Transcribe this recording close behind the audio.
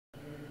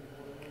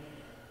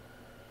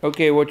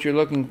Okay, what you're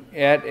looking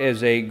at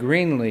is a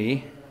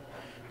Greenlee.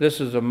 This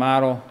is a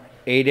model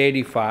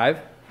 885.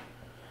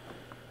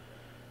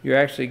 You're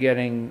actually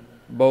getting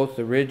both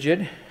the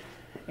rigid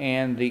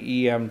and the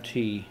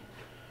EMT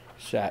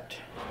set.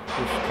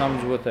 This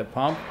comes with a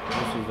pump.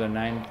 This is a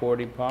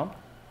 940 pump.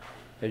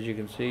 As you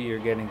can see, you're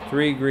getting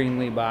 3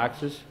 Greenlee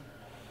boxes.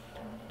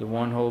 The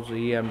one holds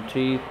the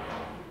EMT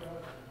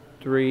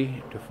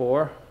 3 to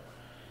 4,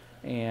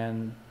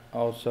 and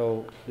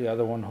also the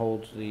other one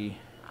holds the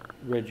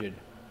rigid.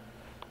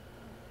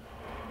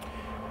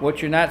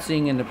 What you're not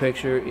seeing in the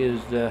picture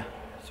is the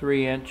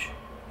 3-inch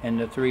and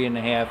the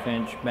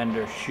 3.5-inch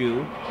bender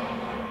shoe.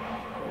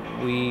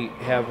 We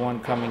have one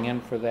coming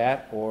in for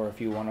that, or if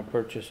you want to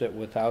purchase it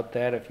without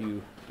that, if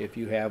you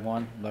have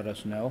one, let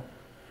us know.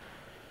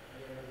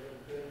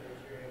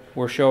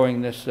 We're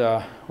showing this.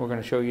 We're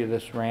going to show you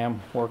this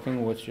ram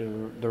working, which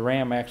the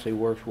ram actually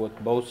works with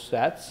both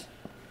sets.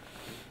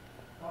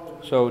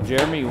 So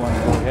Jeremy, you want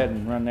to go ahead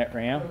and run that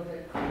ram?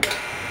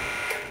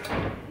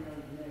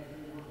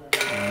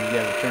 And you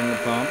got to turn the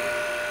pump.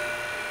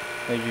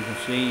 As you can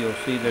see, you'll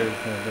see the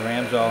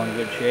ram's all in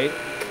good shape.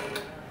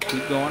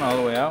 Keep going all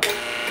the way out.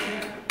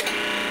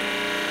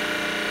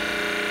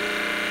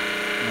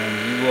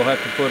 And you will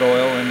have to put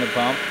oil in the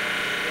pump.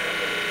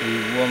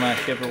 We will not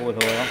ship it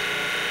with oil.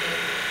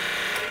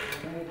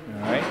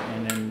 Alright,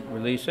 and then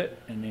release it,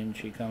 and then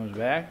she comes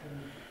back.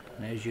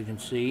 And as you can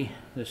see,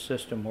 this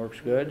system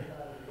works good.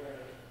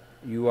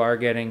 You are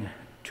getting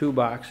 2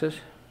 boxes.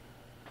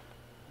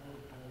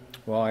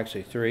 Well,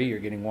 actually 3. You're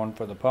getting one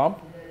for the pump,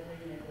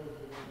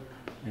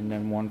 and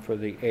then one for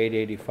the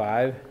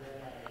 885,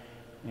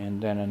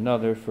 and then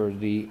another for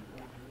the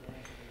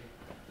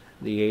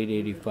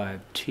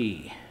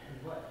 885T.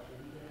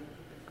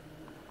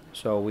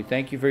 So we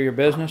thank you for your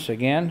business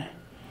again.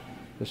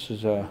 This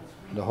is the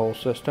whole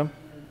system.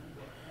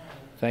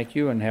 Thank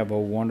you and have a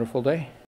wonderful day.